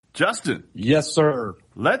Justin. Yes, sir.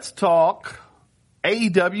 Let's talk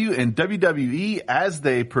AEW and WWE as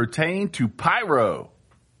they pertain to Pyro.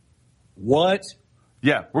 What?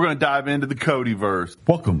 Yeah, we're going to dive into the Codyverse.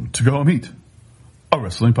 Welcome to Go Home Heat, a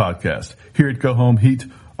wrestling podcast. Here at Go Home Heat,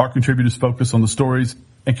 our contributors focus on the stories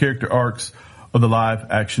and character arcs of the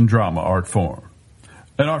live action drama art form.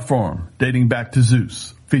 An art form dating back to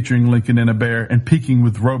Zeus, featuring Lincoln and a bear and peaking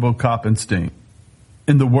with RoboCop and Sting.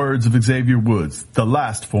 In the words of Xavier Woods, the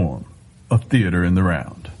last form of theater in the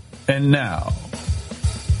round. And now,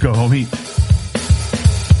 Go Home Heat.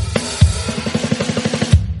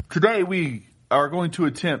 Today we are going to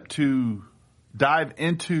attempt to dive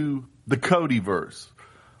into the Codyverse.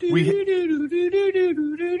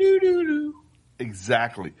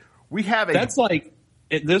 Exactly. We have a... That's like,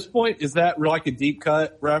 at this point, is that like a deep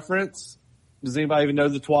cut reference? Does anybody even know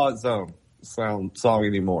the Twilight Zone song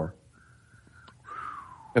anymore?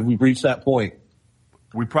 Have we reached that point?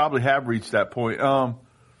 We probably have reached that point.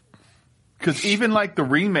 Because even like the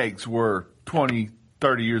remakes were 20,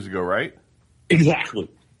 30 years ago, right? Exactly.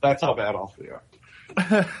 That's how bad off we are.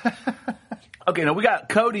 Okay, now we got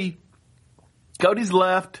Cody. Cody's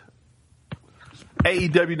left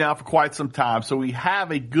AEW now for quite some time, so we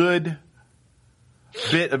have a good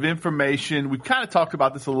bit of information. We've kind of talked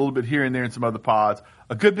about this a little bit here and there in some other pods.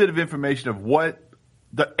 A good bit of information of what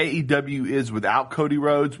the AEW is without Cody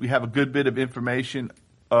Rhodes. We have a good bit of information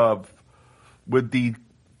with the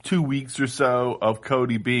 2 weeks or so of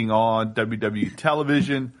Cody being on WWE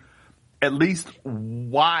television, at least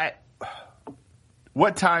what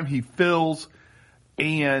time he fills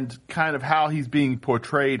and kind of how he's being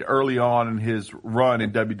portrayed early on in his run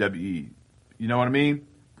in WWE. You know what I mean?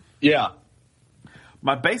 Yeah.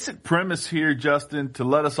 My basic premise here, Justin, to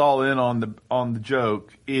let us all in on the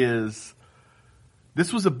joke is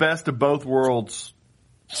this was a best of both worlds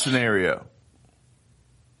scenario.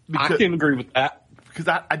 I can agree with that. Because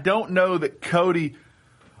I don't know that Cody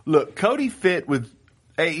fit with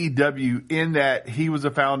AEW in that he was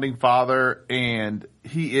a founding father and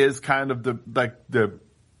he is kind of the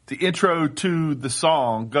intro to the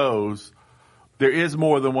song goes, there is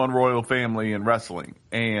more than one royal family in wrestling.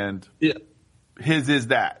 And yeah. His is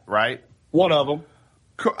that, right? One of them.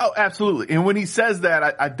 Oh, absolutely. And when he says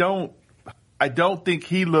that, I don't think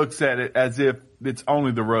he looks at it as if it's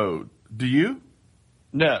only the road. Do you?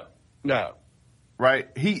 No.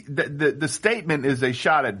 Right? The statement is a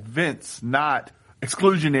shot at Vince, not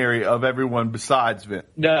exclusionary of everyone besides Vince.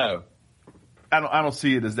 No. I don't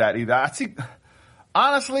see it as that either. I think,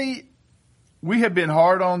 honestly, we have been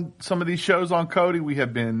hard on some of these shows on Cody. We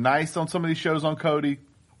have been nice on some of these shows on Cody.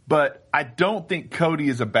 But I don't think Cody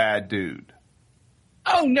is a bad dude.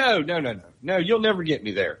 Oh, no. You'll never get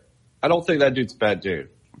me there. I don't think that dude's a bad dude.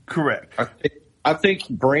 Correct. I think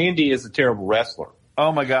Brandy is a terrible wrestler.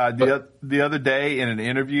 Oh, my God. The other day in an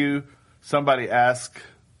interview, somebody asked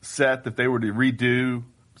Seth if they were to redo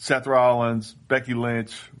Seth Rollins, Becky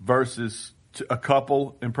Lynch versus a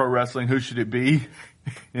couple in pro wrestling, who should it be?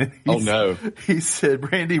 No. He said,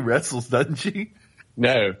 Brandy wrestles, doesn't she?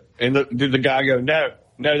 No. And did the guy go, no,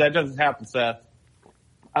 that doesn't happen, Seth.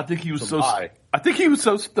 I think he was so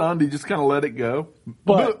stunned he just kind of let it go.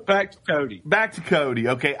 But back to Cody.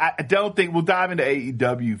 Okay, I don't think we'll dive into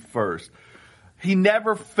AEW first. He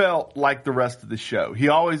never felt like the rest of the show. He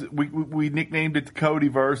always we nicknamed it the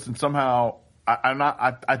Codyverse, and somehow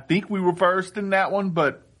I think we were first in that one,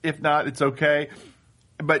 but if not, it's okay.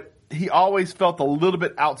 But he always felt a little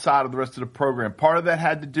bit outside of the rest of the program. Part of that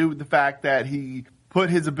had to do with the fact that he put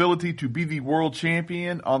his ability to be the world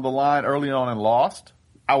champion on the line early on and lost.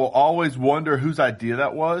 I will always wonder whose idea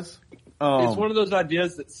that was. It's one of those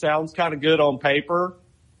ideas that sounds kind of good on paper,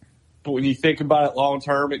 but when you think about it long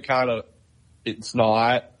term, it's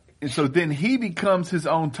not. And so then he becomes his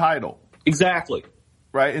own title. Exactly.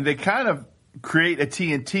 Right? And they kind of create a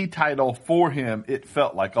TNT title for him, it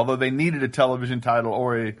felt like, although they needed a television title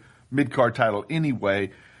or a mid-card title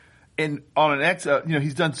anyway. And on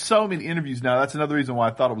he's done so many interviews now. That's another reason why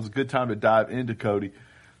I thought it was a good time to dive into Cody.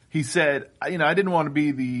 He said, I didn't want to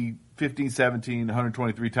be the 15, 17,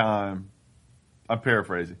 123 time, I'm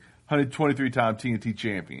paraphrasing, 123 time TNT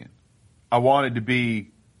champion. I wanted to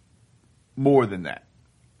be more than that.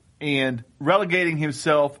 And relegating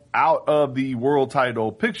himself out of the world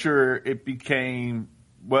title picture, it became,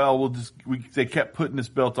 they kept putting this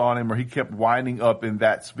belt on him, or he kept winding up in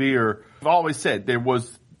that sphere. I've always said there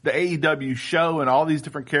was the AEW show and all these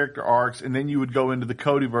different character arcs, and then you would go into the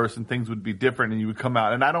Codyverse and things would be different and you would come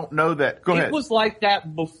out. And I don't know that. Go ahead. It was like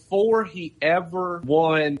that before he ever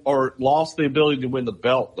won or lost the ability to win the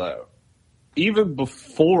belt, though. Even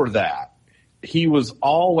before that, he was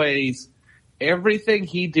always everything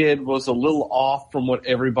he did was a little off from what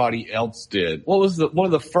everybody else did. What was one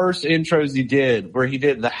of the first intros he did where he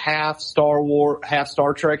did the half Star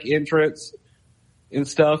Trek entrance and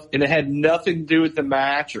stuff, and it had nothing to do with the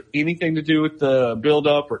match or anything to do with the build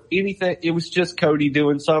up or anything. It was just Cody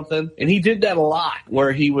doing something. And he did that a lot,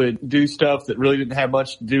 where he would do stuff that really didn't have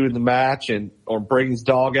much to do in the match, or bring his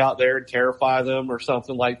dog out there and terrify them or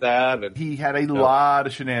something like that. And he had a lot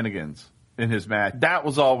of shenanigans in his match. That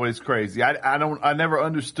was always crazy. I never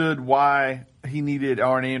understood why he needed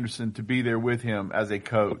Arn Anderson to be there with him as a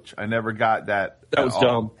coach. I never got that. That was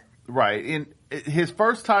dumb. Right. And his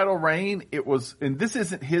first title reign, it was, and this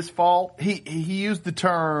isn't his fault. He used the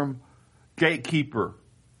term gatekeeper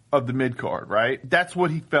of the mid card, right? That's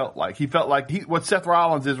what he felt like. He felt like what Seth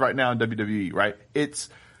Rollins is right now in WWE, right? It's,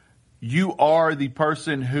 you are the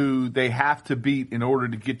person who they have to beat in order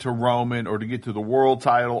to get to Roman or to get to the world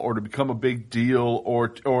title or to become a big deal,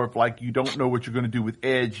 or if like you don't know what you're going to do with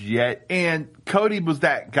Edge yet. And Cody was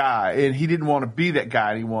that guy, and he didn't want to be that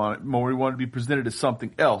guy anymore. He wanted to be presented as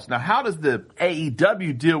something else. Now, how does the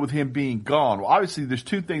AEW deal with him being gone? Well, obviously there's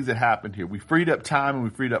two things that happened here. We freed up time and we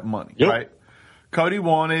freed up money, right? Cody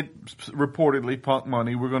wanted, reportedly, Punk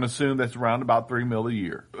money. We're going to assume that's around about $3 million a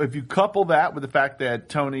year. If you couple that with the fact that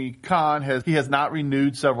Tony Khan has not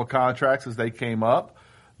renewed several contracts as they came up,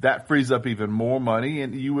 that frees up even more money.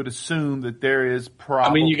 And you would assume that there is probably.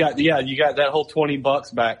 I mean, you got that whole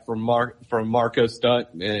 $20 back from Marco Stunt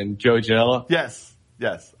and Joe Janela. Yes,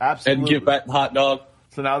 absolutely. And give back the hot dog.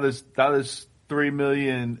 So now there's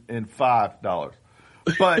 $3,005,005.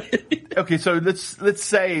 But okay, so let's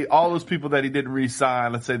say all those people that he didn't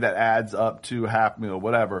re-sign, let's say that adds up to $500,000,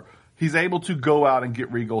 whatever. He's able to go out and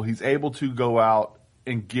get Regal. He's able to go out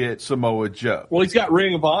and get Samoa Joe. Well, he's got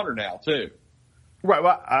Ring of Honor now too. Right.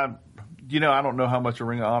 Well, I don't know how much a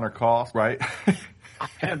Ring of Honor costs, right? I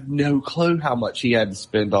have no clue how much he had to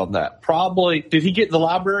spend on that. Probably. Did he get the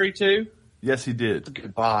library too? Yes, he did. It's a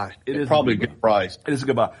good buy. It is probably a good price. It is a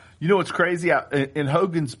good buy. You know what's crazy? In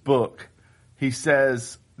Hogan's book, he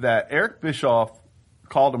says that Eric Bischoff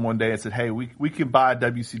called him one day and said, hey, we can buy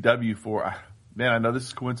WCW for, man, I know this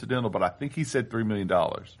is coincidental, but I think he said $3 million.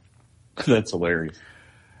 That's hilarious.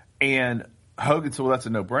 And Hogan said, well, that's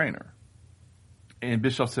a no-brainer. And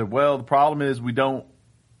Bischoff said, well, the problem is we don't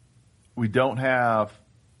have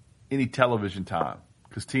any television time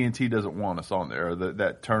because TNT doesn't want us on there, or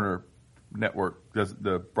that Turner network,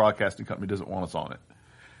 the broadcasting company doesn't want us on it.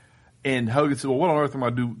 And Hogan said, well, what on earth am I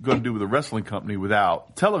going to do with a wrestling company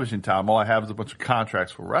without television time? All I have is a bunch of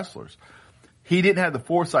contracts for wrestlers. He didn't have the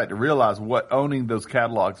foresight to realize what owning those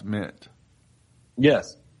catalogs meant.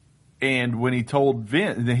 Yes. And when he told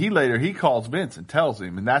Vince, and then he calls Vince and tells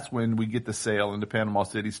him, and that's when we get the sale into Panama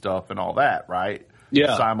City stuff and all that, right?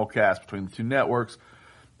 Yeah. Simulcast between the two networks.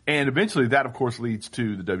 And eventually that, of course, leads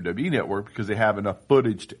to the WWE network because they have enough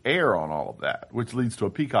footage to air on all of that, which leads to a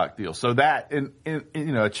Peacock deal. So that, and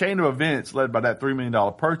a chain of events led by that $3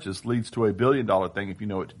 million purchase leads to a $1 billion thing if you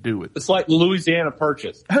know what to do with it. It's like the Louisiana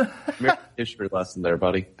Purchase. History lesson there,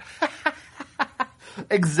 buddy.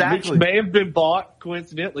 Exactly. Which may have been bought,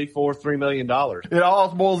 coincidentally, for $3 million. It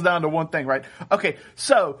all boils down to one thing, right? Okay,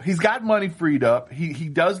 so he's got money freed up. He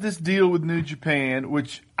does this deal with New Japan,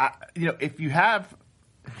 which, if you have...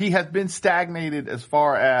 He has been stagnated as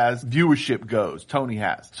far as viewership goes. Tony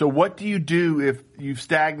has. So what do you do if you've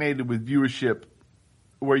stagnated with viewership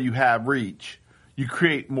where you have reach? You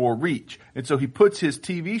create more reach. And so he puts his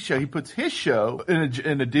TV show, he puts his show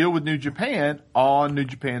in a deal with New Japan on New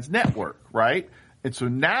Japan's network, right? And so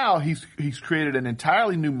now he's created an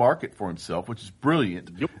entirely new market for himself, which is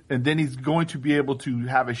brilliant. Yep. And then he's going to be able to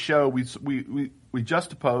have a show. We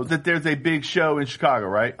juxtapose that there's a big show in Chicago,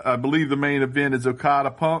 right? I believe the main event is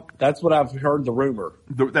Okada Punk. That's what I've heard the rumor.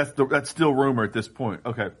 That's still rumor at this point.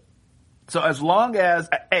 Okay. So as long as,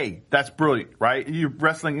 that's brilliant, right? You're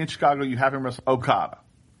wrestling in Chicago, you have him wrestle Okada.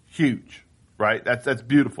 Huge, right? That's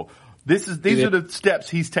beautiful. These are the steps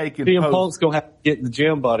he's taken. CM Punk's going to have to get in the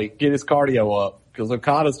gym, buddy, get his cardio up. Because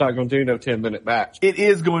Okada's not going to do no 10-minute match. It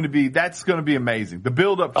is going to be, that's going to be amazing. The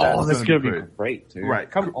build up to that's going to be great, dude.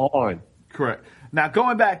 Right. Come on. Correct. Now,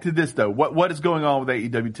 going back to this, though, what is going on with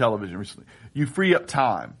AEW television recently? You free up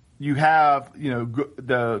time. You have,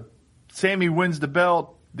 the Sammy wins the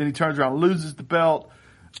belt, then he turns around and loses the belt.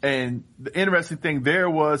 And the interesting thing there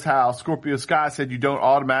was how Scorpio Sky said you don't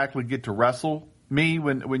automatically get to wrestle me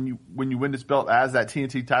when you win this belt, as that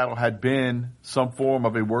TNT title had been some form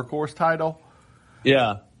of a workhorse title.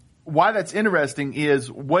 Yeah. Why that's interesting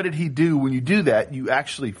is, what did he do when you do that? You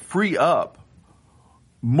actually free up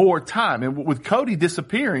more time. And with Cody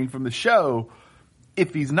disappearing from the show,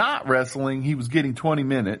 if he's not wrestling, he was getting 20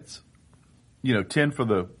 minutes. 10 for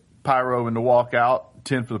the pyro and the walkout,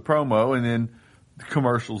 10 for the promo, and then the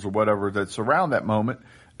commercials or whatever that surround that moment.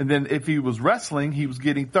 And then if he was wrestling, he was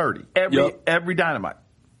getting 30 every Dynamite,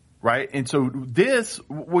 right? And so this,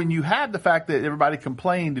 when you had the fact that everybody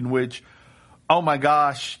complained in which, oh my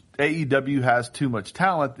gosh, AEW has too much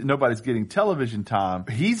talent, nobody's getting television time,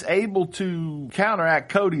 he's able to counteract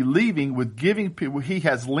Cody leaving with giving people, he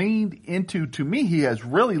has leaned into, to me, he has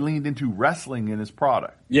really leaned into wrestling in his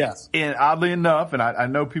product. Yes. And oddly enough, and I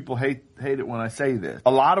know people hate it when I say this,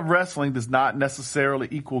 a lot of wrestling does not necessarily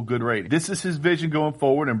equal good rating. This is his vision going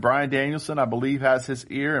forward, and Bryan Danielson, I believe, has his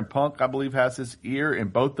ear, and Punk, I believe, has his ear,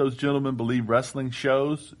 and both those gentlemen believe wrestling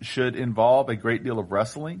shows should involve a great deal of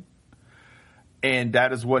wrestling. And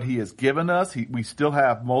that is what he has given us. We still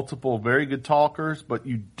have multiple very good talkers, but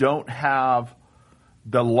you don't have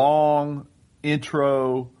the long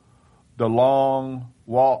intro, the long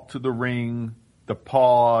walk to the ring, the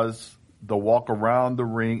pause, the walk around the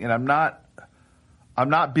ring. And I'm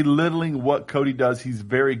not belittling what Cody does. He's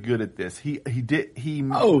very good at this. For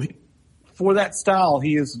that style,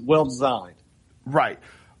 he is well designed. Right.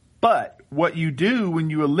 But what you do when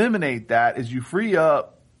you eliminate that is you free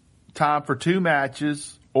up time for 2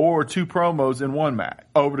 matches or 2 promos in 1 match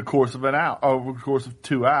over the course of an hour, over the course of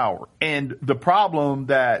 2 hours. And the problem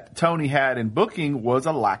that Tony had in booking was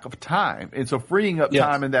a lack of time. And so freeing up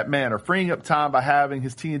time in that manner, freeing up time by having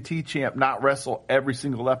his TNT champ not wrestle every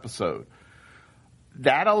single episode,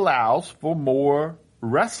 that allows for more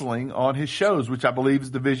wrestling on his shows, which I believe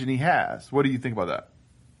is the vision he has. What do you think about that?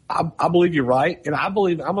 I believe you're right. And I'm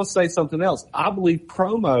going to say something else. I believe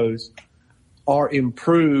promos are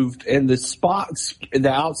improved, and the spots,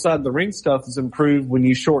 the outside the ring stuff is improved when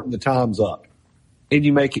you shorten the times up and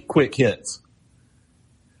you make it quick hits.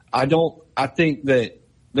 I think that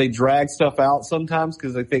they drag stuff out sometimes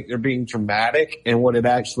because they think they're being dramatic, and what it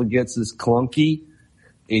actually gets is clunky,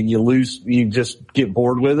 and you just get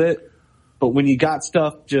bored with it. But when you got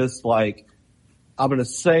stuff just like, I'm going to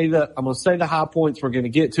say the high points, we're going to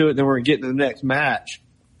get to it, then we're going to get to the next match.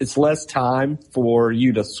 It's less time for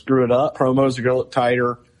you to screw it up. Promos are going to look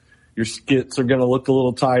tighter. Your skits are going to look a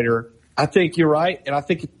little tighter. I think you're right, and I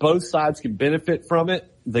think both sides can benefit from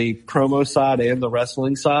it, the promo side and the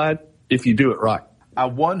wrestling side, if you do it right. I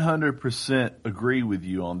 100% agree with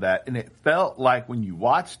you on that, and it felt like when you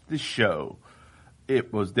watched the show,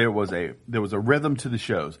 there was a rhythm to the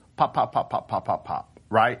shows. Pop, pop, pop, pop, pop, pop, pop,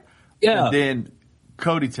 right? Yeah. And then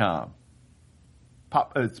Cody time.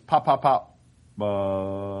 It's pop, pop, pop.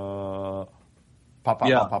 Pop, pop,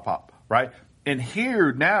 pop, pop, pop, right? And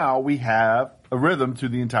here now we have a rhythm to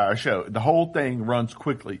the entire show. The whole thing runs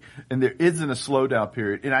quickly, and there isn't a slowdown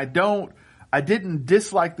period. And I didn't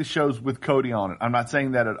dislike the shows with Cody on it. I'm not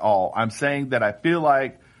saying that at all. I'm saying that I feel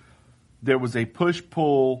like there was a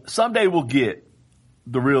push-pull. Someday we'll get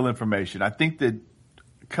the real information. I think that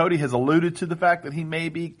Cody has alluded to the fact that he may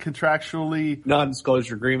be contractually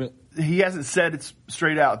non-disclosure agreement. He hasn't said it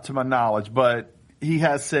straight out to my knowledge, but he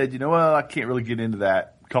has said, well, I can't really get into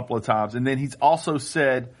that a couple of times. And then he's also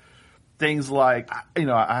said things like,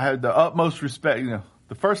 I had the utmost respect,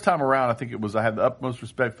 the first time around, I think it was, I had the utmost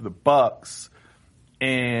respect for the Bucks,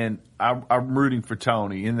 and I'm rooting for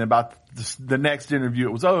Tony. And then about the next interview,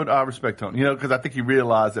 it was, I respect Tony, because I think he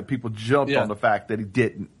realized that people jumped on the fact that he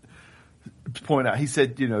didn't point out. He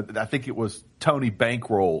said, I think it was Tony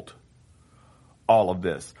bankrolled all of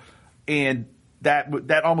this. And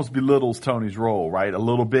that almost belittles Tony's role, right? A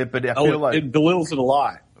little bit, but I feel like it belittles it a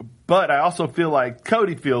lot. But I also feel like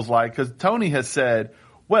Cody feels like, because Tony has said,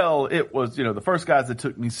 well, it was, the first guys that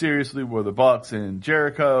took me seriously were the Bucks and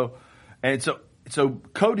Jericho. And so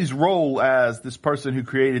Cody's role as this person who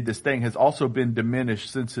created this thing has also been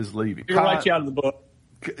diminished since his leaving. You're right out of the book.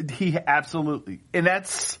 He absolutely. And that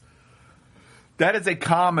is a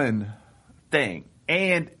common thing.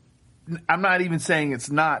 And I'm not even saying it's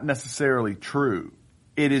not necessarily true.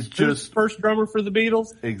 It is just first drummer for the Beatles.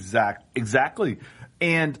 Exactly.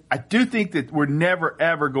 And I do think that we're never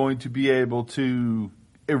ever going to be able to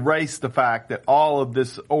erase the fact that all of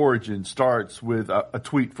this origin starts with a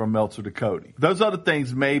tweet from Meltzer to Cody. Those other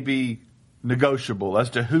things may be negotiable as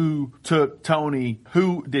to who took Tony.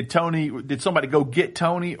 Did somebody go get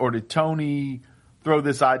Tony, or did Tony throw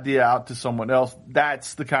this idea out to someone else?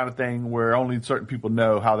 That's the kind of thing where only certain people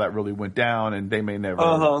know how that really went down, and they may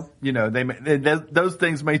never, those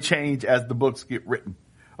things may change as the books get written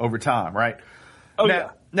over time, right?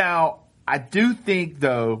 Now, I do think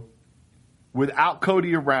though, without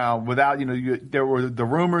Cody around, there were the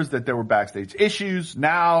rumors that there were backstage issues.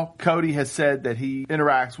 Now Cody has said that he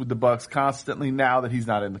interacts with the Bucks constantly now that he's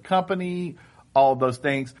not in the company. all of those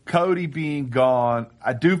things. Cody being gone,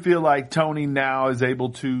 I do feel like Tony now is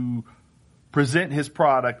able to present his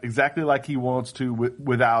product exactly like he wants to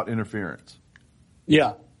without interference.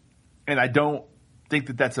 Yeah. And I don't think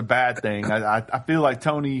that that's a bad thing. I feel like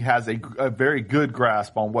Tony has a very good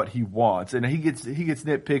grasp on what he wants, and he gets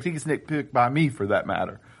nitpicked. He gets nitpicked by me for that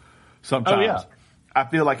matter sometimes. Oh, yeah. I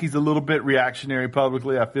feel like he's a little bit reactionary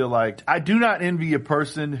publicly. I feel like I do not envy a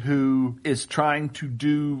person who is trying to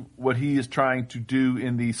do what he is trying to do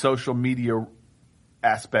in the social media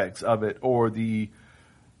aspects of it, or the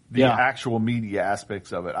actual media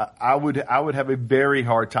aspects of it. I would have a very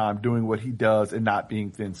hard time doing what he does and not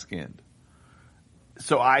being thin-skinned.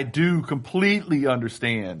 So I do completely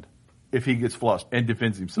understand if he gets flushed and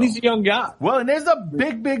defends himself. He's a young guy. Well, and there's a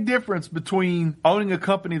big, big difference between owning a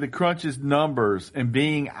company that crunches numbers and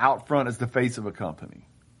being out front as the face of a company.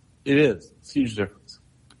 It is. It's a huge difference.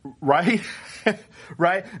 Right?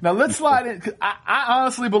 Right? Now let's slide in. I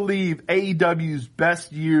honestly believe AEW's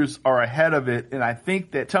best years are ahead of it. And I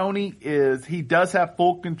think that Tony he does have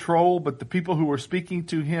full control, but the people who are speaking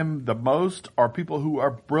to him the most are people who are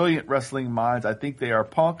brilliant wrestling minds. I think they are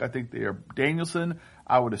Punk. I think they are Danielson.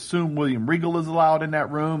 I would assume William Regal is allowed in that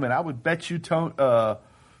room. And I would bet you Samoa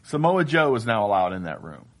Joe is now allowed in that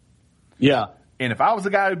room. Yeah. And if I was the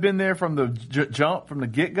guy who'd been there from the jump, from the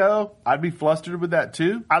get-go, I'd be flustered with that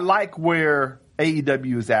too. I like where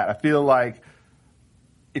AEW is at. I feel like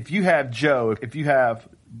if you have Joe, if you have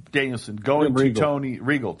Danielson going to Tony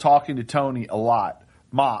Regal, talking to Tony a lot,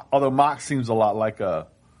 although Mox seems a lot like a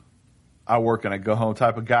I work and I go home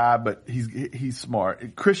type of guy, but he's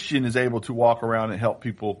smart. Christian is able to walk around and help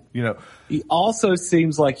people, you know. He also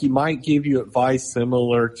seems like he might give you advice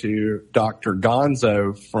similar to Dr.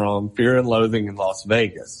 Gonzo from Fear and Loathing in Las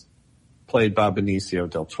Vegas, played by Benicio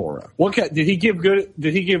del Toro. Did he give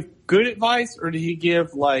good advice, or did he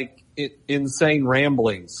give like insane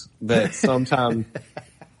ramblings that sometimes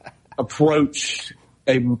approach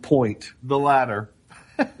a point? The latter.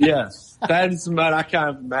 Yes, that is what I kind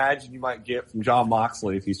of imagine you might get from Jon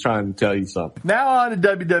Moxley if he's trying to tell you something. Now on to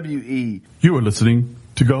WWE. You are listening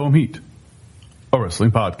to Go Home Heat, a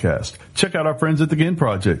wrestling podcast. Check out our friends at the GIN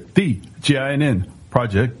Project,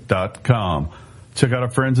 theGINProject.com. Check out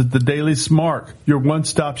our friends at the Daily Smart, your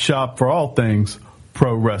one-stop shop for all things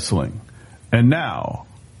pro wrestling. And now,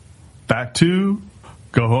 back to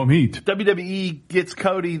Go Home Heat. WWE gets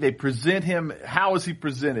Cody. They present him. How is he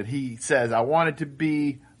presented? He says, I want it to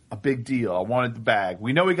be a big deal. I wanted the bag.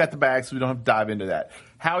 We know he got the bag, so we don't have to dive into that.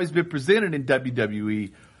 How he's been presented in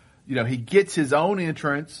WWE, you know, he gets his own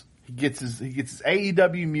entrance. He gets his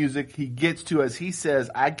AEW music. He gets to, as he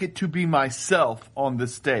says, I get to be myself on the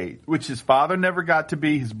stage, which his father never got to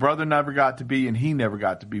be, his brother never got to be, and he never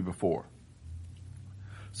got to be before.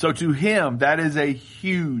 So to him, that is a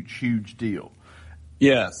huge, huge deal.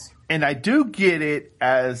 Yes. And I do get it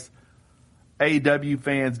as AEW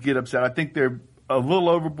fans get upset. I think they're a little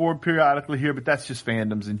overboard periodically here, but that's just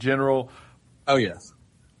fandoms in general. Oh, yes.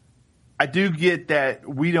 I do get that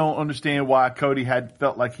we don't understand why Cody had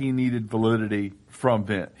felt like he needed validity from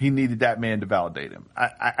Vince. He needed that man to validate him.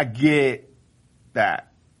 I get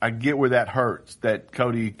that. I get where that hurts, that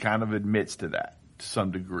Cody kind of admits to that to some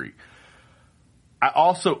degree. I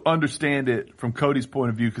also understand it from Cody's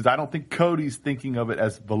point of view, because I don't think Cody's thinking of it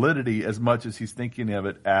as validity as much as he's thinking of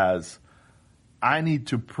it as, I need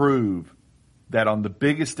to prove that on the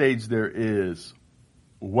biggest stage there is,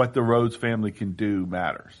 what the Rhodes family can do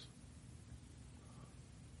matters.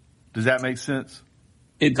 Does that make sense?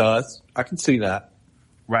 It does. I can see that.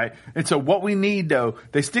 Right? And so what we need, though,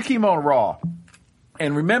 they stick him on Raw.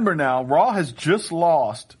 And remember now, Raw has just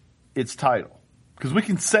lost its title. Because we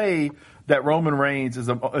can say that Roman Reigns is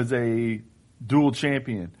a dual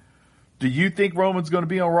champion. Do you think Roman's going to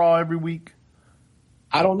be on Raw every week?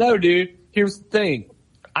 I don't know, dude. Here's the thing.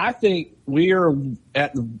 I think we are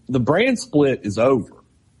at the brand split is over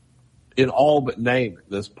in all but name at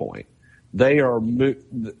this point. That's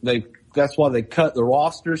why they cut the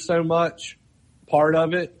roster so much. Part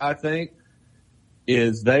of it, I think,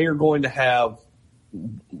 is they are going to have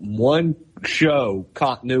one show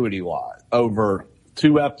continuity wise over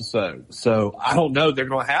 2 episodes. So I don't know. They're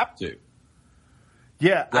going to have to.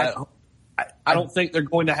 Yeah. I don't think they're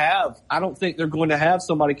going to have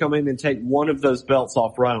somebody come in and take one of those belts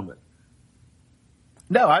off Roman.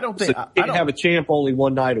 No, I don't think. So they can have a champ only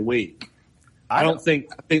one night a week. I think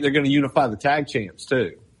they're going to unify the tag champs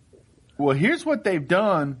too. Well, here's what they've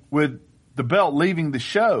done with the belt leaving the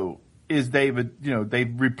show is they've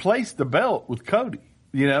replaced the belt with Cody.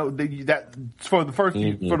 You know, that for the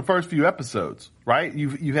first few episodes, right?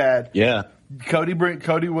 You had Cody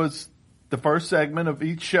was the first segment of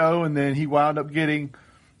each show, and then he wound up getting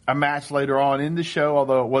a match later on in the show,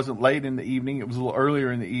 although it wasn't late in the evening. It was a little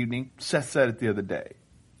earlier in the evening. Seth said it the other day.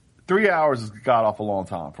 3 hours is god awful long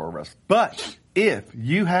time for a wrestler. But if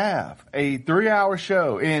you have a 3-hour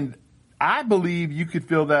show, and I believe you could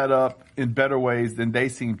fill that up in better ways than they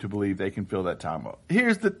seem to believe they can fill that time up.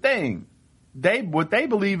 Here's the thing. What they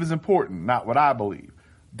believe is important, not what I believe.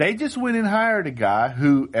 They just went and hired a guy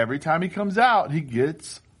who every time he comes out, he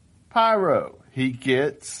gets pyro. He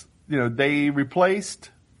gets, they replaced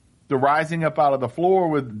the rising up out of the floor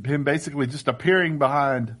with him basically just appearing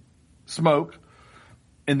behind smoke.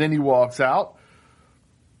 And then he walks out.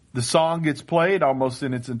 The song gets played almost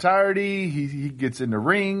in its entirety. He gets in the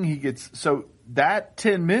ring. So that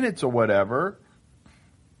 10 minutes or whatever,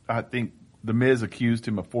 I think The Miz accused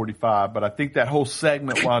him of 45, but I think that whole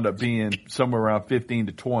segment wound up being somewhere around 15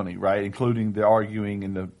 to 20, right? Including the arguing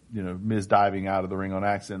and the, Miz diving out of the ring on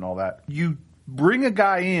accident and all that. You bring a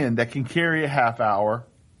guy in that can carry a half hour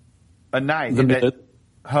a night. The Miz.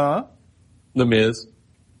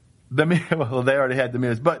 The Miz. Well, they already had The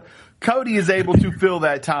Miz, but Cody is able to fill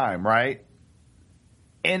that time, right?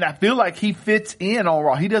 And I feel like he fits in on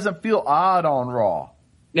Raw. He doesn't feel odd on Raw.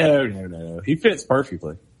 No. He fits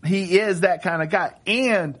perfectly. He is that kind of guy.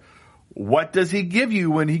 And what does he give you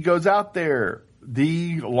when he goes out there?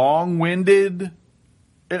 The long-winded,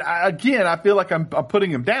 and I feel like I'm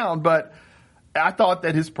putting him down, but I thought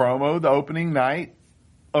that his promo, the opening night,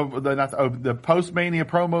 the post-Mania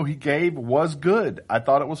promo he gave was good. I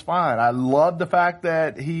thought it was fine. I love the fact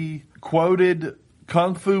that he quoted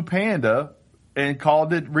Kung Fu Panda and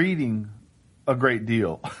called it reading a great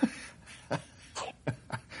deal.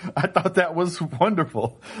 I thought that was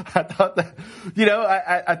wonderful. I thought that,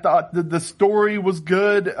 I thought the story was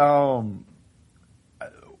good. Of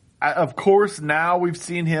course, now we've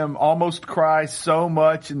seen him almost cry so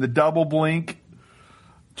much in the double blink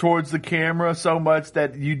towards the camera, so much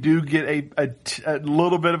that you do get a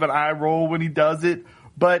little bit of an eye roll when he does it,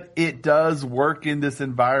 but it does work in this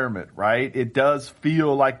environment, right? It does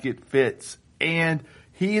feel like it fits. And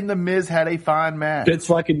he and The Miz had a fine match. Fits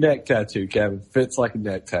like a neck tattoo, Kevin. Fits like a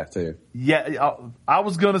neck tattoo. Yeah, I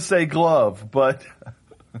was going to say glove, but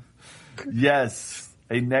yes,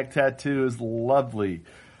 a neck tattoo is lovely.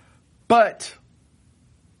 But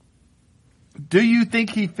do you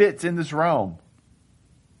think he fits in this realm?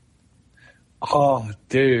 Oh,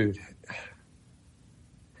 dude.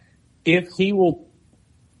 If he will,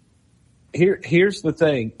 here's the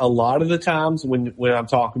thing. A lot of the times when I'm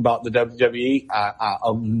talking about the WWE, I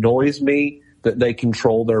annoys me that they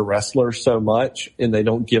control their wrestlers so much and they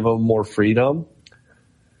don't give them more freedom.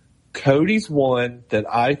 Cody's one that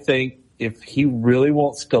I think if he really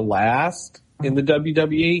wants to last in the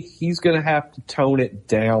WWE, he's going to have to tone it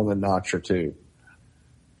down a notch or two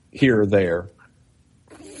here or there.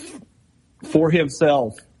 For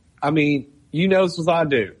himself. I mean, you know as I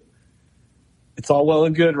do. It's all well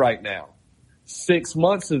and good right now. 6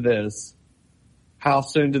 months of this, how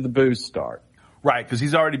soon did the booze start? Right, because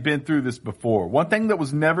he's already been through this before. One thing that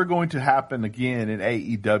was never going to happen again in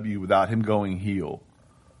AEW without him going heel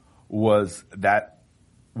was that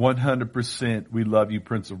 100% we love you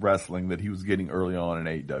Prince of Wrestling that he was getting early on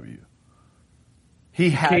in AEW. He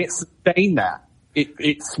can't sustain that.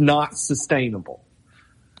 It's not sustainable.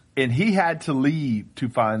 And he had to leave to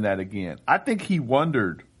find that again. I think he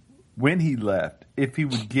wondered when he left if he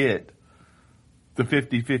would get the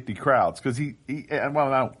 50-50 crowds. Because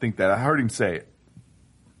well, I don't think that. I heard him say it.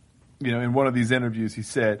 In one of these interviews, he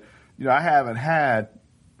said, I haven't had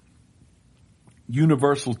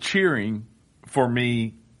universal cheering for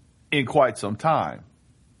me in quite some time.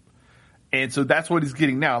 And so that's what he's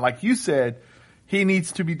getting now. Like you said, he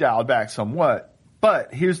needs to be dialed back somewhat.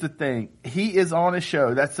 But here's the thing. He is on a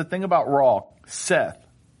show. That's the thing about Raw. Seth,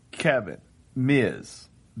 Kevin, Miz.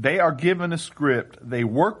 They are given a script. They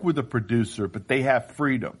work with a producer, but they have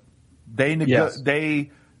freedom. They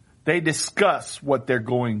discuss what they're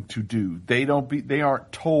going to do. They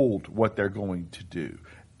aren't told what they're going to do.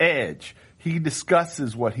 Edge, he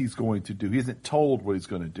discusses what he's going to do. He isn't told what he's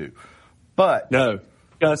going to do. But no,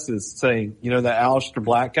 Gus is saying, that Aleister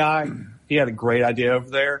Black guy, he had a great idea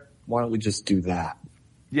over there. Why don't we just do that?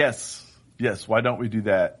 Yes. Why don't we do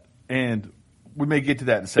that? And we may get to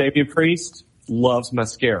that in a second. Damian Priest loves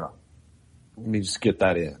mascara. Let me just get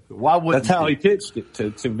that in. Why wouldn't That's how he pitched it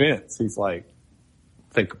to Vince. He's like,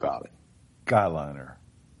 think about it. Guyliner.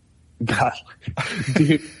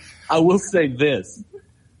 Dude, I will say this.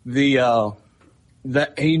 The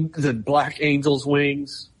Black Angel's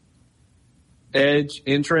wings Edge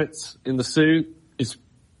entrance in the suit is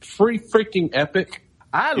pretty freaking epic.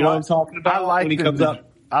 You know what I'm talking about? I like when he comes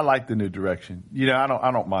up. I like the new direction. I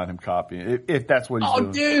don't mind him copying if that's what he's doing.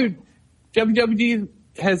 Oh, dude, WWE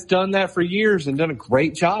has done that for years and done a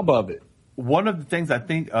great job of it. One of the things I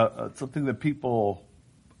think, something that people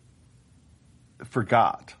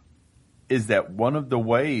forgot, is that one of the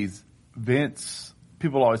ways Vince,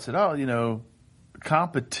 people always said,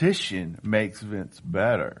 competition makes Vince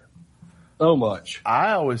better. So much.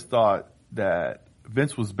 I always thought that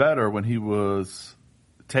Vince was better when he was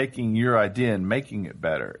taking your idea and making it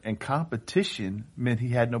better. And competition meant he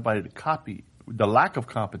had nobody to copy. The lack of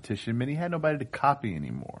competition meant he had nobody to copy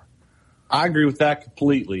anymore. I agree with that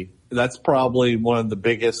completely. That's probably one of the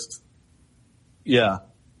biggest,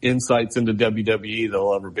 insights into WWE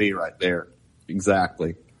there'll ever be right there.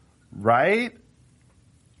 Exactly. Right?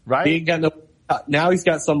 He ain't got now he's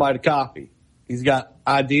got somebody to copy. He's got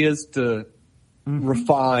ideas to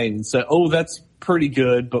refine and say, oh, that's pretty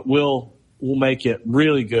good, but we'll make it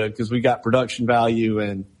really good because we got production value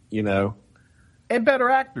and, and better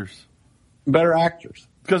actors. Better actors.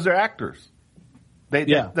 Because they're actors.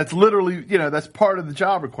 That's literally, that's part of the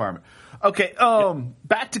job requirement. Okay,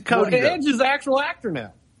 back to Cody. Well, Edge is an actual actor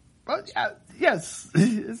now. Yes.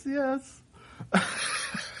 Yes.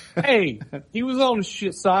 Hey, he was on a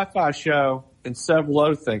sci-fi show and several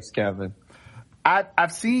other things, Kevin.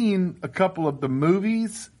 I've seen a couple of the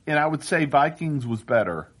movies, and I would say Vikings was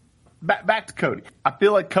better. Back to Cody. I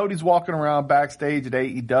feel like Cody's walking around backstage at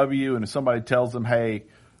AEW, and if somebody tells him, hey,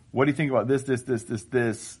 what do you think about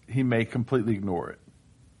this, he may completely ignore it.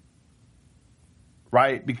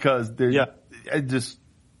 Right? Because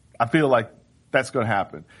I feel like that's going to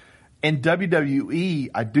happen. In WWE,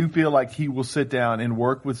 I do feel like he will sit down and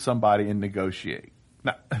work with somebody and negotiate.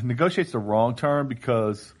 Now, negotiate's the wrong term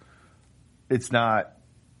because it's not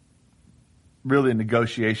really a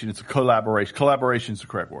negotiation. It's a collaboration. Collaboration is the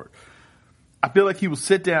correct word. I feel like he will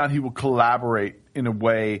sit down, he will collaborate in a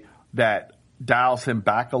way that dials him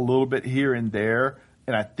back a little bit here and there.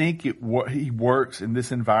 And I think he works in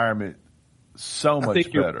this environment so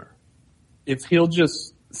much better. If he'll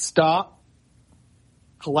just stop,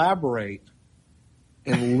 collaborate,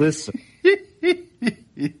 and listen.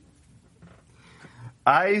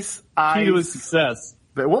 Ice. Key to his success.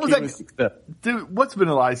 What was that? Dude, what's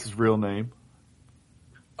Vanilla Ice's real name?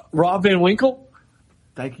 Rob Van Winkle?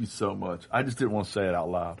 Thank you so much. I just didn't want to say it out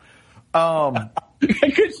loud.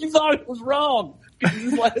 Because you thought it was wrong. Because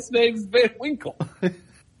his last name is Van Winkle.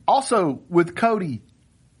 Also, with Cody,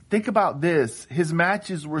 think about this. His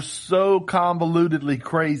matches were so convolutedly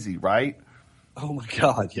crazy, right? Oh, my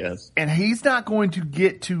God, yes. And he's not going to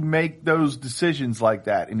get to make those decisions like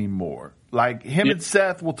that anymore. Like him and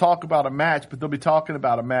Seth will talk about a match, but they'll be talking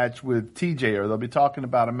about a match with TJ, or they'll be talking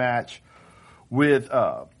about a match with,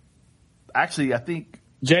 actually, I think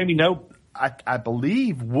Jamie Nope. I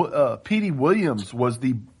believe Petey Williams was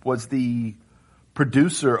the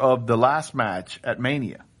producer of the last match at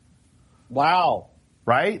Mania. Wow.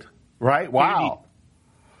 Right? Wow.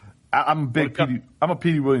 I'm a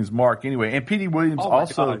Petey Williams mark anyway. And Petey Williams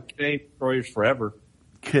also Canadian Destroyers Forever.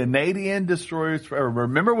 Canadian Destroyers Forever.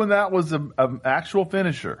 Remember when that was an actual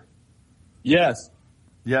finisher? Yes.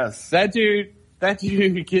 Yes. That dude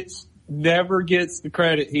never gets the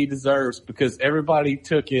credit he deserves because everybody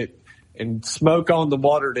took it and Smoke on the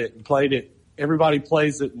watered it and played it. Everybody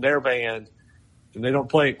plays it in their band, and they don't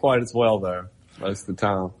play it quite as well though most of the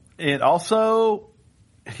time. And also,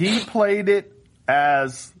 he played it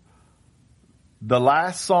as the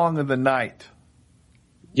last song of the night.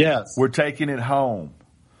 Yes. We're taking it home.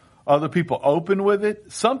 Other people open with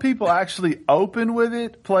it. Some people actually open with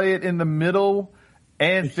it, play it in the middle,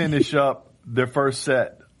 and finish up their first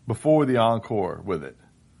set before the encore with it.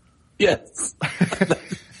 Yes.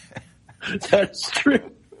 That's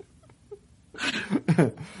true.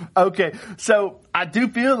 Okay, so I do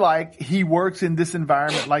feel like he works in this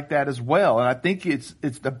environment like that as well, and I think it's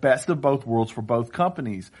the best of both worlds for both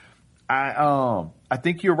companies. I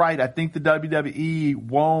think you're right. I think the WWE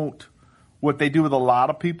won't. What they do with a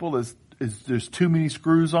lot of people is there's too many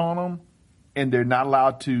screws on them, and they're not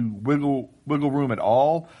allowed to wiggle room at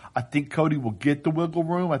all. I think Cody will get the wiggle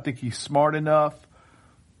room. I think he's smart enough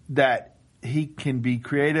that he can be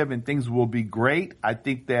creative and things will be great. I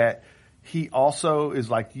think that he also is,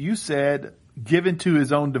 like you said, given to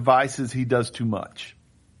his own devices. He does too much.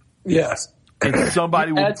 Yes. And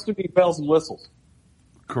somebody will adds too many bells and whistles.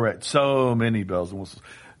 Correct. So many bells and whistles.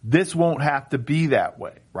 This won't have to be that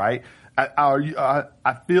way, right?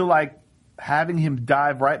 I feel like having him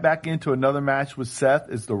dive right back into another match with Seth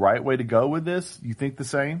is the right way to go with this. You think the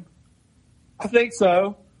same? I think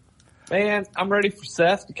so. Man, I'm ready for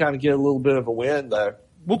Seth to kind of get a little bit of a win, though.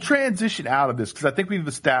 we'll transition out of this because I think we've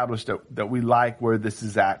established that we like where this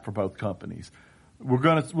is at for both companies.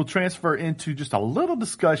 We'll transfer into just a little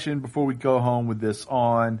discussion before we go home with this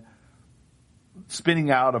on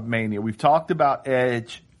spinning out of Mania. We've talked about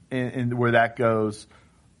Edge and where that goes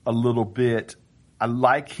a little bit. I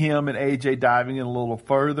like him and AJ diving in a little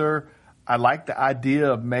further. I like the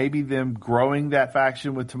idea of maybe them growing that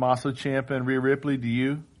faction with Tommaso Ciampa and Rhea Ripley. Do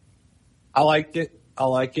you? I like it.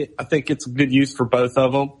 I think it's a good use for both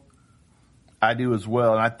of them. I do as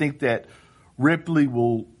well. And I think that Ripley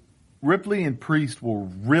and Priest will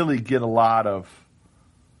really get a lot of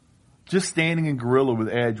just standing in gorilla with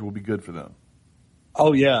Edge will be good for them.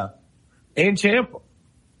 Oh yeah. And Ciampa.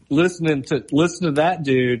 Listen to that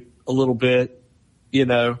dude a little bit,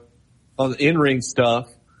 on the in-ring stuff.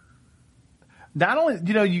 Not only,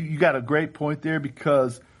 you got a great point there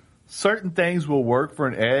because certain things will work for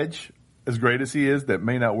an Edge, as great as he is, that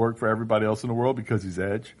may not work for everybody else in the world because he's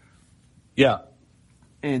Edge. Yeah.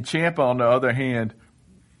 And Ciampa, on the other hand,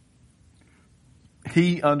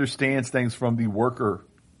 he understands things from the worker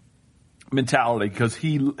mentality because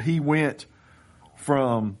he went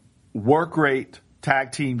from work rate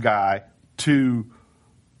tag team guy to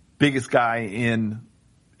biggest guy in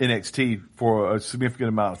NXT for a significant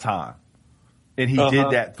amount of time. And he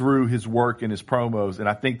did that through his work and his promos, and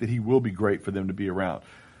I think that he will be great for them to be around.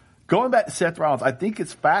 Going back to Seth Rollins, I think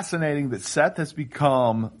it's fascinating that Seth has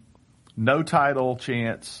become no title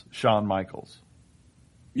chance Shawn Michaels.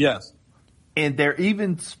 Yes. And they're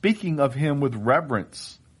even speaking of him with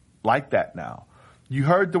reverence like that now. You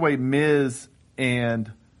heard the way Miz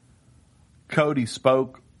and Cody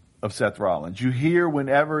spoke of Seth Rollins. You hear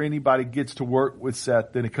whenever anybody gets to work with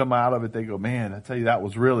Seth, then they come out of it, they go, man, I tell you, that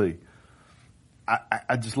was really,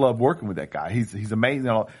 I just love working with that guy. He's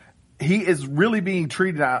amazing. He is really being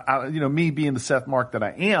treated, me being the Seth Mark that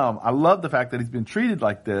I am, I love the fact that he's been treated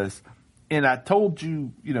like this. And I told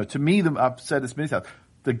you, to me, I've said this many times,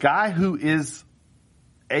 the guy who is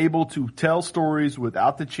able to tell stories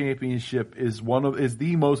without the championship is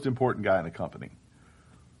the most important guy in the company.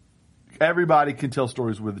 Everybody can tell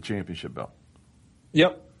stories with the championship belt.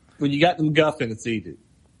 Yep. When you got them guffing, it's easy.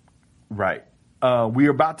 Right. We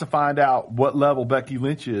are about to find out what level Becky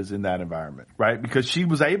Lynch is in that environment, right? Because she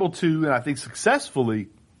was able to, and I think successfully,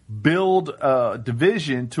 build a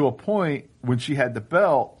division to a point when she had the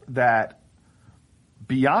belt that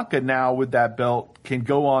Bianca now with that belt can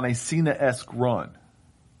go on a Cena-esque run.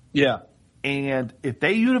 Yeah. And if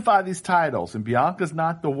they unify these titles and Bianca's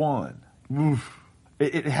not the one,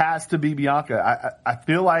 it has to be Bianca. I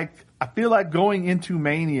feel like going into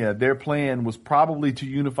Mania, their plan was probably to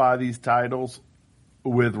unify these titles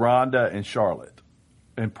with Ronda and Charlotte,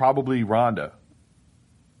 and probably Ronda.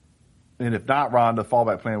 And if not Ronda,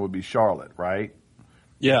 fallback plan would be Charlotte, right?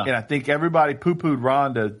 Yeah. And I think everybody poo-pooed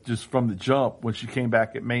Ronda just from the jump when she came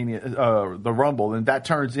back at Mania, the Rumble, and that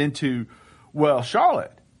turns into,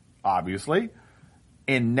 Charlotte, obviously.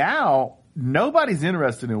 And now nobody's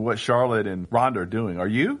interested in what Charlotte and Ronda are doing. Are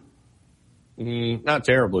you? Not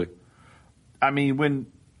terribly. I mean,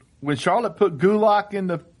 when Charlotte put Gulak in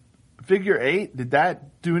the figure 8, did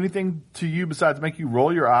that do anything to you besides make you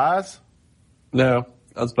roll your eyes? No,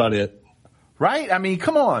 that's about it. Right? I mean,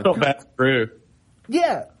 come on. So that's true.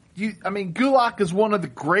 Yeah. Gulak is one of the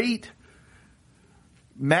great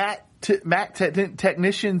mat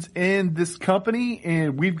technicians in this company,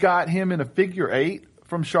 and we've got him in a figure 8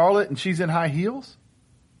 from Charlotte, and she's in high heels?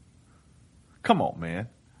 Come on, man.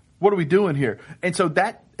 What are we doing here? And so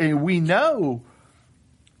and we know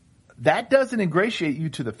that doesn't ingratiate you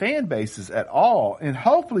to the fan bases at all. And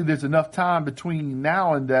hopefully there's enough time between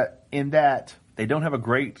now and that they don't have a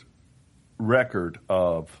great record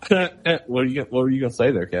of. What were you going to say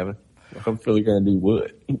there, Kevin? Hopefully going to do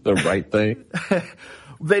what? The right thing?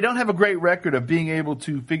 They don't have a great record of being able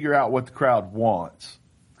to figure out what the crowd wants.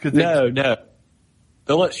 No.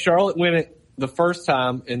 They'll let Charlotte win it the first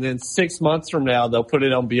time, and then 6 months from now, they'll put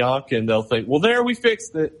it on Bianca, and they'll think, well, there, we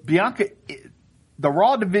fixed it. Bianca, the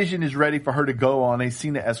Raw division is ready for her to go on a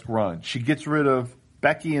Cena-esque run. She gets rid of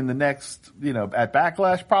Becky in the next, at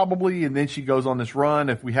Backlash probably, and then she goes on this run.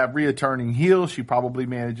 If we have Rhea turning heel, she probably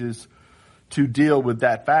manages to deal with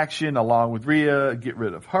that faction along with Rhea, get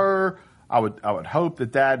rid of her. I would hope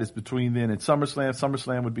that is between then and SummerSlam.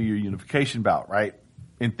 SummerSlam would be your unification bout, right?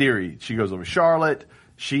 In theory, she goes over Charlotte.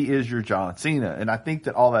 She is your John Cena. And I think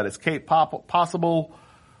that all that is possible.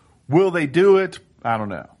 Will they do it? I don't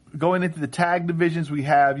know. Going into the tag divisions we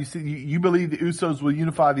have, you believe the Usos will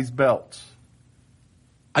unify these belts?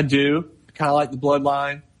 I do. Kind of like the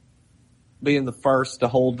Bloodline being the first to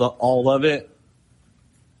hold all of it.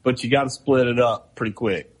 But you got to split it up pretty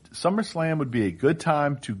quick. SummerSlam would be a good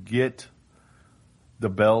time to get the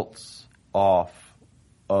belts off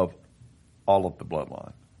of all of the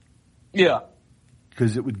bloodline. Yeah.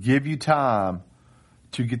 Because it would give you time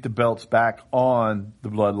to get the belts back on the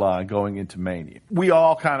bloodline going into Mania. We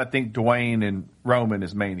all kind of think Dwayne and Roman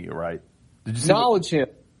is Mania, right? Did you see Acknowledge him.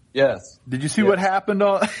 Yes. Did you see what happened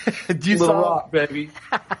on? Did you Little saw? Rock, baby.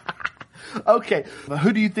 Okay,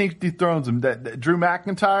 who do you think dethrones him? That Drew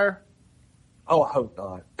McIntyre? Oh, I hope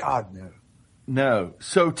not. God, no. No.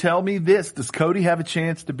 So tell me this: does Cody have a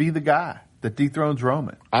chance to be the guy that dethrones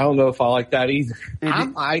Roman? I don't know if I like that either.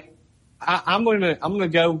 It- I'm gonna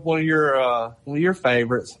go with one of your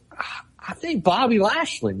favorites. I think Bobby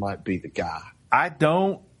Lashley might be the guy. I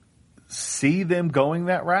don't see them going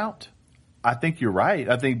that route. I think you're right.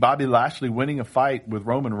 I think Bobby Lashley winning a fight with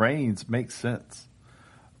Roman Reigns makes sense.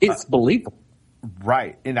 It's believable.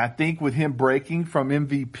 Right. And I think with him breaking from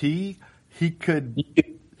MVP, he could.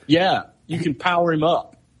 Yeah, you can power him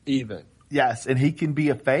up even. Yes, and he can be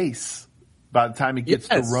a face by the time he gets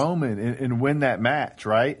to Yes. Roman and win that match,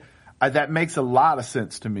 right? That makes a lot of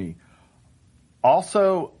sense to me.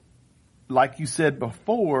 Also, like you said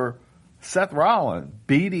before, Seth Rollins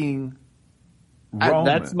beating Roman.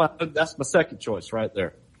 That's my second choice right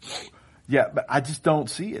there. Yeah, but I just don't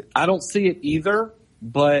see it. I don't see it either,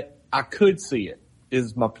 but I could see it,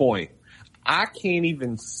 is my point. I can't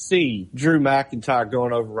even see Drew McIntyre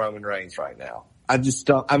going over Roman Reigns right now. I just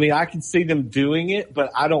don't. I mean, I can see them doing it,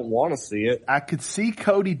 but I don't want to see it. I could see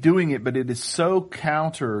Cody doing it, but it is so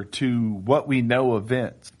counter to what we know of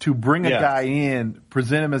Vince. To bring a Yes. guy in,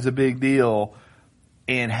 present him as a big deal,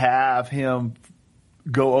 and have him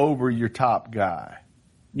go over your top guy.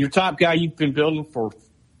 Your top guy you've been building for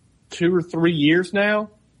 2 or 3 years now.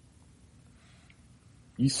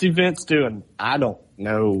 You see Vince doing, I don't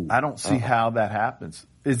know. I don't see how that happens.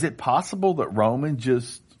 Is it possible that Roman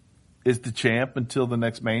just is the champ until the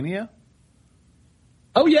next Mania?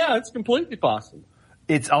 Oh yeah, it's completely possible.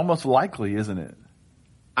 It's almost likely, isn't it?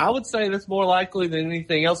 I would say that's more likely than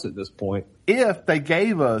anything else at this point. If they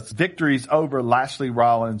gave us victories over Lashley,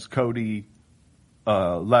 Rollins, Cody,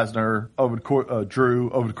 Lesnar, Drew,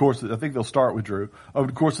 over the course of, I think they'll start with Drew, over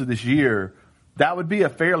the course of this year, that would be a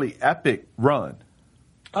fairly epic run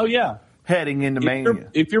Oh yeah. heading into Mania.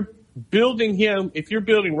 If you're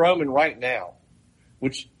building Roman right now,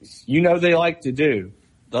 which you know they like to do,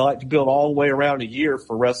 they like to build all the way around a year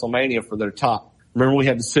for WrestleMania for their top. Remember we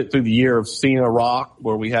had to sit through the year of Cena Rock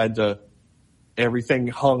where we had to, everything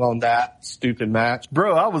hung on that stupid match.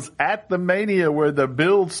 Bro, I was at the Mania where the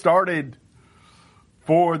build started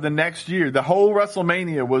for the next year. The whole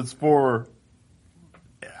WrestleMania was for,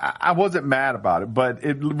 I wasn't mad about it, but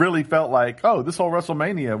it really felt like, oh, this whole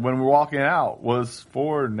WrestleMania when we're walking out was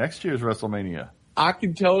for next year's WrestleMania. I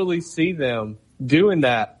could totally see them doing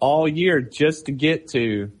that all year just to get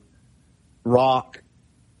to Rock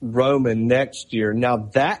Roman next year. Now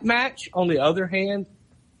that match, on the other hand,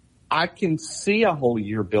 I can see a whole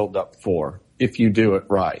year build up for if you do it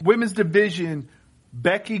right. Women's division,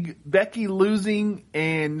 Becky losing,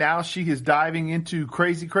 and now she is diving into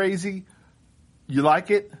crazy. You like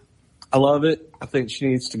it? I love it. I think she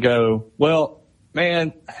needs to go. Well,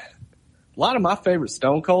 man, a lot of my favorite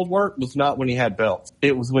Stone Cold work was not when he had belts.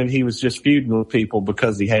 It was when he was just feuding with people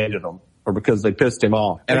because he hated them or because they pissed him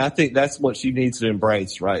off. And I think that's what she needs to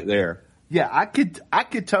embrace right there. Yeah, I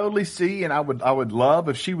could totally see, and I would love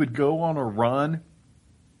if she would go on a run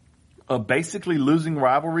of basically losing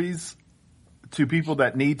rivalries to people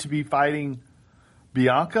that need to be fighting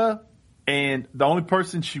Bianca, and the only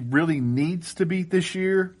person she really needs to beat this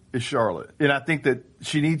year is Charlotte. And I think that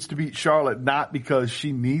she needs to beat Charlotte not because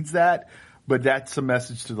she needs that, but that's a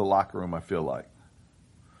message to the locker room, I feel like.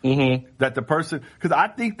 Mm-hmm. That the person, because I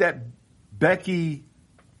think that Becky,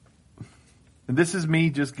 and this is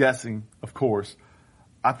me just guessing, of course,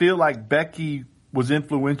 I feel like Becky was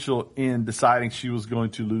influential in deciding she was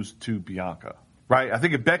going to lose to Bianca. Right? I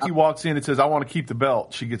think if Becky walks in and says, I want to keep the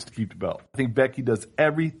belt, she gets to keep the belt. I think Becky does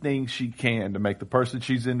everything she can to make the person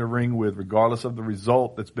she's in the ring with, regardless of the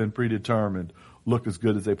result that's been predetermined, look as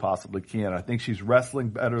good as they possibly can. I think she's wrestling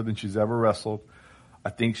better than she's ever wrestled. I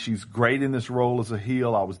think she's great in this role as a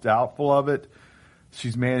heel. I was doubtful of it.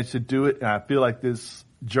 She's managed to do it, and I feel like this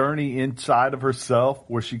journey inside of herself,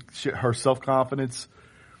 where her self-confidence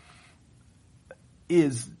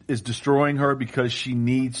is destroying her because she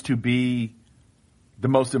needs to be the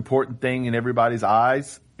most important thing in everybody's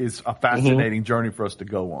eyes, is a fascinating journey for us to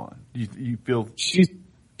go on. You feel she's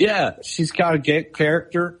got a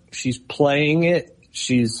character. She's playing it.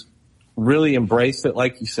 She's really embraced it,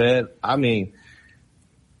 like you said. I mean,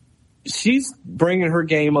 she's bringing her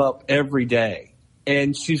game up every day.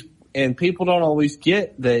 And people don't always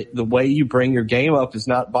get that the way you bring your game up is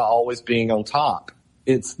not by always being on top.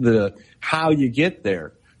 It's how you get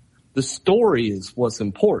there. The story is what's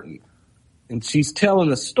important. And she's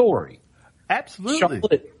telling a story. Absolutely.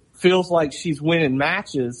 Charlotte feels like she's winning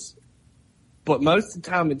matches, but most of the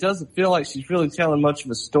time it doesn't feel like she's really telling much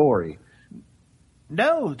of a story.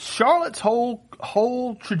 No, Charlotte's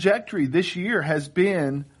whole trajectory this year has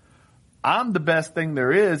been, I'm the best thing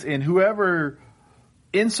there is, and whoever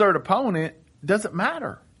insert opponent doesn't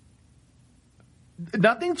matter.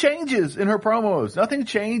 Nothing changes in her promos. Nothing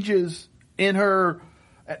changes in her.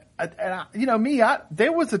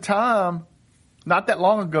 There was a time not that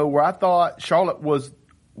long ago where I thought Charlotte was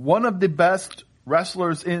one of the best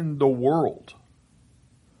wrestlers in the world.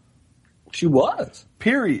 She was.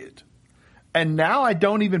 Period. And now I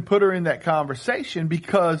don't even put her in that conversation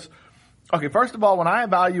because, okay, first of all, when I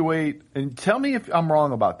evaluate, and tell me if I'm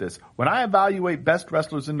wrong about this, when I evaluate best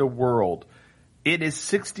wrestlers in the world, it is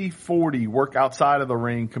 60-40 work outside of the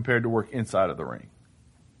ring compared to work inside of the ring.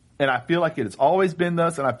 And I feel like it has always been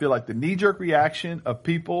thus, and I feel like the knee-jerk reaction of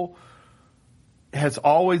people has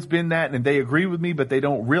always been that, and they agree with me, but they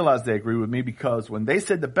don't realize they agree with me because when they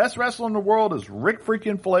said the best wrestler in the world is Ric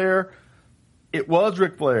freaking Flair, it was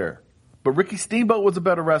Ric Flair. But Ricky Steamboat was a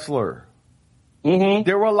better wrestler. Mm-hmm.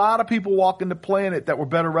 There were a lot of people walking the planet that were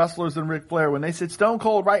better wrestlers than Ric Flair when they said Stone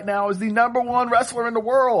Cold right now is the number one wrestler in the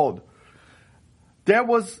world. There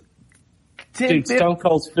was Stone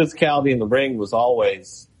Cold's physicality in the ring was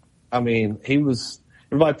always,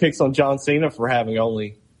 everybody picks on John Cena for having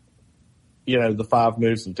only, the 5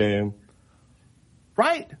 moves of doom.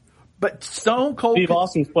 Right. But Stone Cold. Steve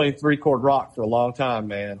Austin's playing 3-chord rock for a long time,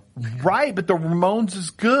 man. Right, but the Ramones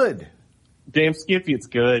is good. Damn Skippy, it's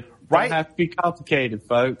good. Right. Don't have to be complicated,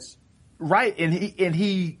 folks. Right, and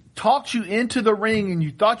he talked you into the ring and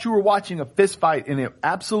you thought you were watching a fist fight and it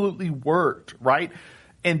absolutely worked, right?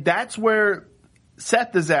 And that's where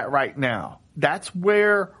Seth is at right now. That's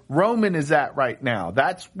where Roman is at right now.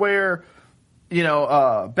 That's where,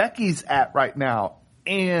 Becky's at right now.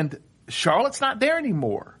 And Charlotte's not there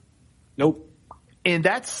anymore. Nope. And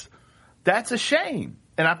that's a shame.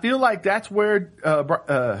 And I feel like that's where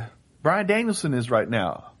Bryan Danielson is right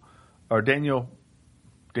now. Or Daniel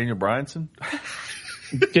Bryanson?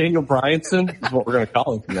 Daniel Bryanson is what we're going to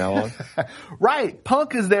call him from now on. Right.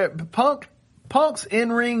 Punk is there. Punk's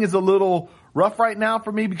in-ring is a little rough right now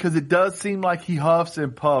for me because it does seem like he huffs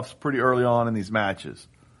and puffs pretty early on in these matches.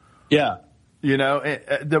 Yeah.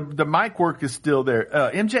 The mic work is still there.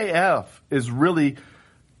 MJF is really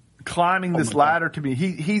climbing this ladder to me.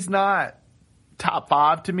 He's not top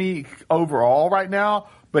 5 to me overall right now,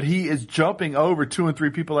 but he is jumping over 2 and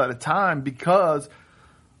 3 people at a time because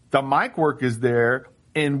the mic work is there.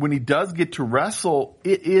 And when he does get to wrestle,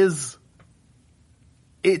 it's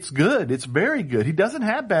good. It's very good. He doesn't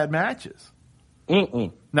have bad matches.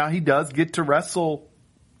 Mm-mm. Now he does get to wrestle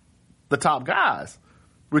the top guys,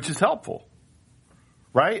 which is helpful.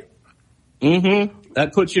 Right? Mm-hmm.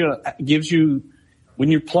 That gives you,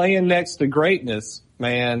 when you're playing next to greatness,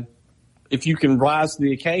 man, if you can rise to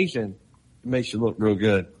the occasion, it makes you look real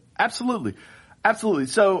good. Absolutely. Absolutely.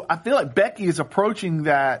 So I feel like Becky is approaching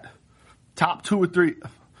that top 2 or 3.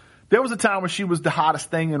 There was a time when she was the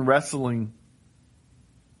hottest thing in wrestling,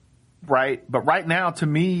 right? But right now, to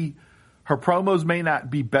me, her promos may not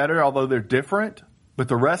be better, although they're different, but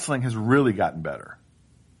the wrestling has really gotten better.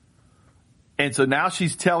 And so now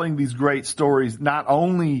she's telling these great stories, not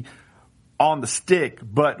only on the stick,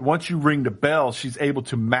 but once you ring the bell, she's able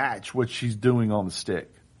to match what she's doing on the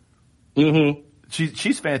stick. Mm-hmm.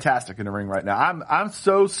 She's fantastic in the ring right now. I'm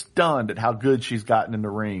so stunned at how good she's gotten in the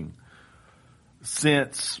ring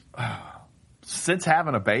since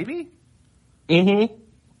having a baby. Mm-hmm.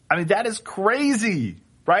 I mean, that is crazy,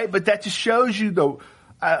 right? But that just shows you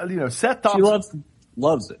Seth talks. She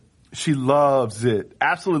loves it. She loves it.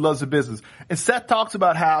 Absolutely loves the business. And Seth talks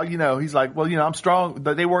about how, he's like, well, I'm strong.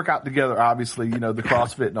 They work out together, obviously, the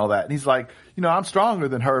CrossFit and all that. And he's like, I'm stronger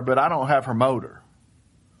than her, but I don't have her motor.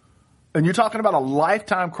 And you're talking about a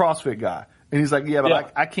lifetime CrossFit guy. And he's like, yeah,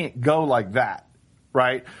 but I can't go like that.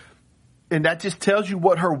 Right. And that just tells you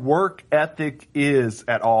what her work ethic is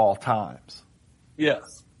at all times.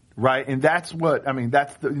 Yes. Right. And that's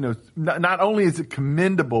not only is it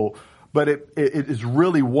commendable, but it is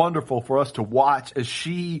really wonderful for us to watch as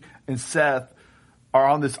she and Seth are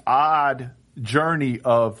on this odd journey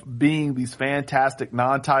of being these fantastic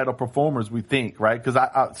non-title performers, we think, right?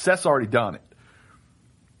 Because Seth's already done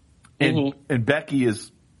it. And Becky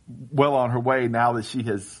is well on her way now that she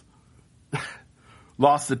has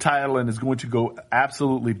lost the title and is going to go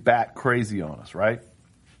absolutely bat crazy on us, right?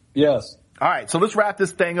 Yes. All right, so let's wrap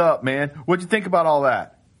this thing up, man. What'd you think about all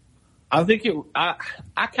that? I think I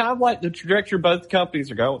kind of like the trajectory both companies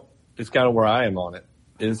are going. It's kind of where I am on it.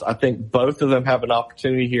 I think both of them have an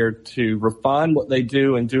opportunity here to refine what they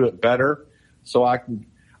do and do it better. So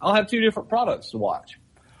I'll have two different products to watch.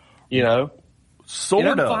 You know, Sort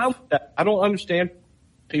of. I'm fine with that. I don't understand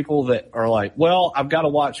people that are like, well, I've got to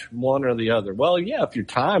watch one or the other. Well, yeah, if your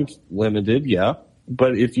time's limited, yeah.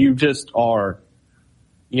 But if you just are,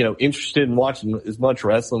 you know, interested in watching as much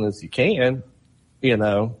wrestling as you can, you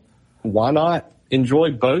know, why not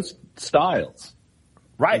enjoy both styles?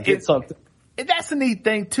 Right. Get something. And that's the neat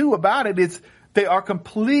thing too about it. It's they are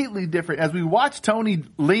completely different. As we watch Tony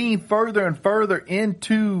lean further and further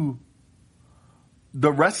into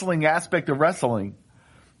the wrestling aspect of wrestling,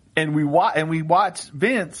 and we watch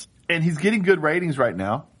Vince, and he's getting good ratings right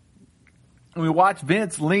now. And we watch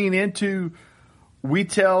Vince lean into we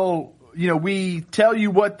tell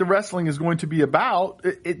you what the wrestling is going to be about.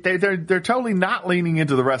 They're totally not leaning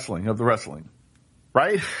into the wrestling of the wrestling,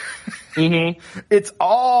 right? Mm-hmm. It's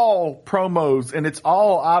all promos and it's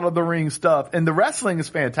all out of the ring stuff. And the wrestling is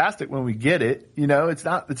fantastic when we get it. You know, it's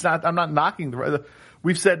not, I'm not knocking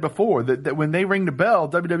we've said before that when they ring the bell,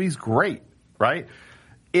 WWE's great, right?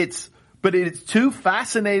 But it's two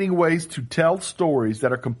fascinating ways to tell stories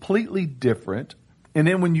that are completely different. And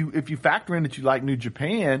then if you factor in that you like New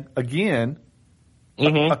Japan, again,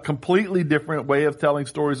 a completely different way of telling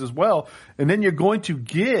stories as well. And then you're going to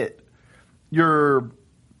get your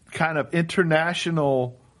kind of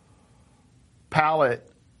international palette.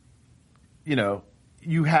 You know,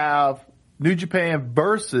 you have New Japan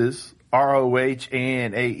versus ROH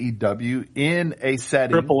and AEW in a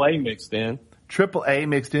setting. AAA mixed in. AAA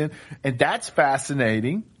mixed in. And that's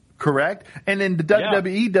fascinating. Correct. And then the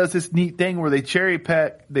WWE does this neat thing where they cherry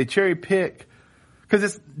pick,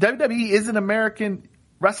 because WWE isn't American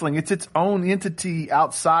wrestling. It's its own entity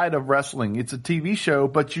outside of wrestling. It's a TV show,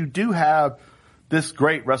 but you do have this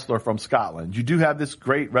great wrestler from Scotland. You do have this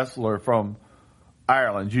great wrestler from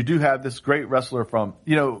Ireland. You do have this great wrestler from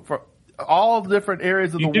all different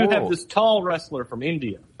areas of the world. You do have this tall wrestler from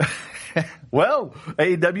India. Well,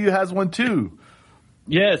 AEW has one too.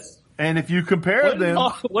 Yes. And if you compare them.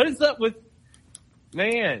 What is up with,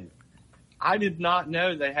 man, I did not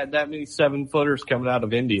know they had that many 7-footers coming out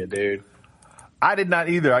of India, dude. I did not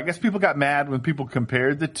either. I guess people got mad when people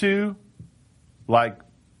compared the two. Like,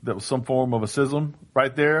 there was some form of a schism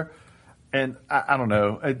right there. And I don't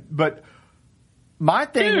know. But my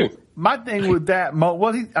thing with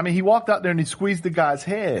that, he walked out there and he squeezed the guy's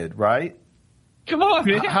head, right? Come on,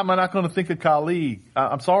 man. How am I not going to think of Khali?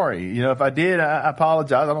 I'm sorry. You know, if I did, I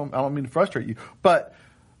apologize. I don't mean to frustrate you. But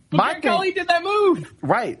Khali did that move.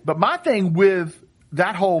 Right. But my thing with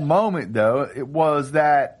that whole moment, though, it was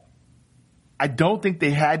that I don't think they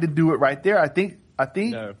had to do it right there. I think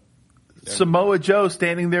No. Samoa Joe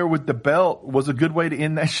standing there with the belt was a good way to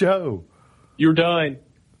end that show. You're done.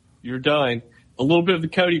 A little bit of the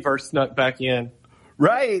Codyverse snuck back in.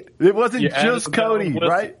 Right. It wasn't just Cody,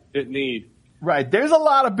 right? Didn't need. Right. There's a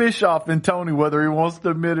lot of Bischoff in Tony, whether he wants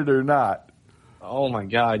to admit it or not. Oh, my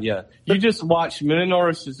God, yeah. You just watch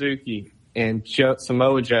Minoru Suzuki and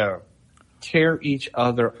Samoa Joe tear each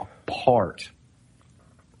other apart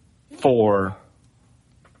for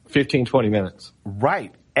 15, 20 minutes.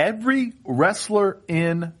 Right. Every wrestling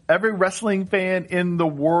fan in the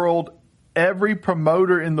world, every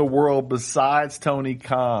promoter in the world besides Tony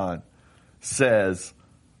Khan says,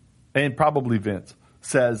 and probably Vince,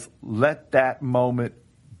 says, let that moment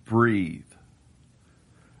breathe.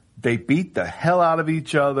 They beat the hell out of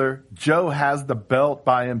each other. Joe has the belt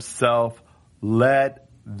by himself. Let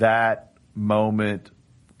that moment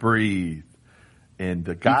breathe. And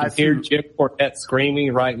the guys you can hear Jim Cornette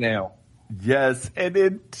screaming right now. Yes. And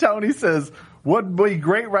then Tony says, what would be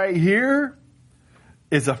great right here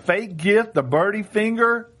is a fake gift, the birdie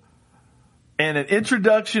finger, and an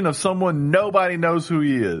introduction of someone nobody knows who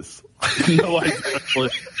he is.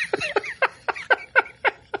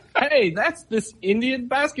 Hey, that's this Indian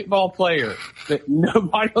basketball player that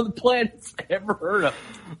nobody on the planet's ever heard of.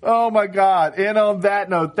 Oh, my God. And on that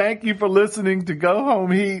note, thank you for listening to Go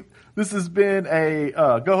Home Heat. This has been a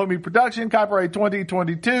Go Home Heat production, copyright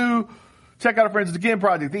 2022. Check out our friends at the GIN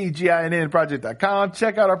Project, TheGINNProject.com.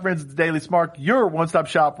 Check out our friends at the Daily Smart, your one-stop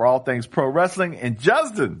shop for all things pro wrestling. And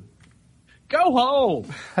Justin, go home.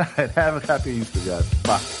 And have a happy Easter, guys.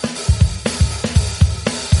 Bye.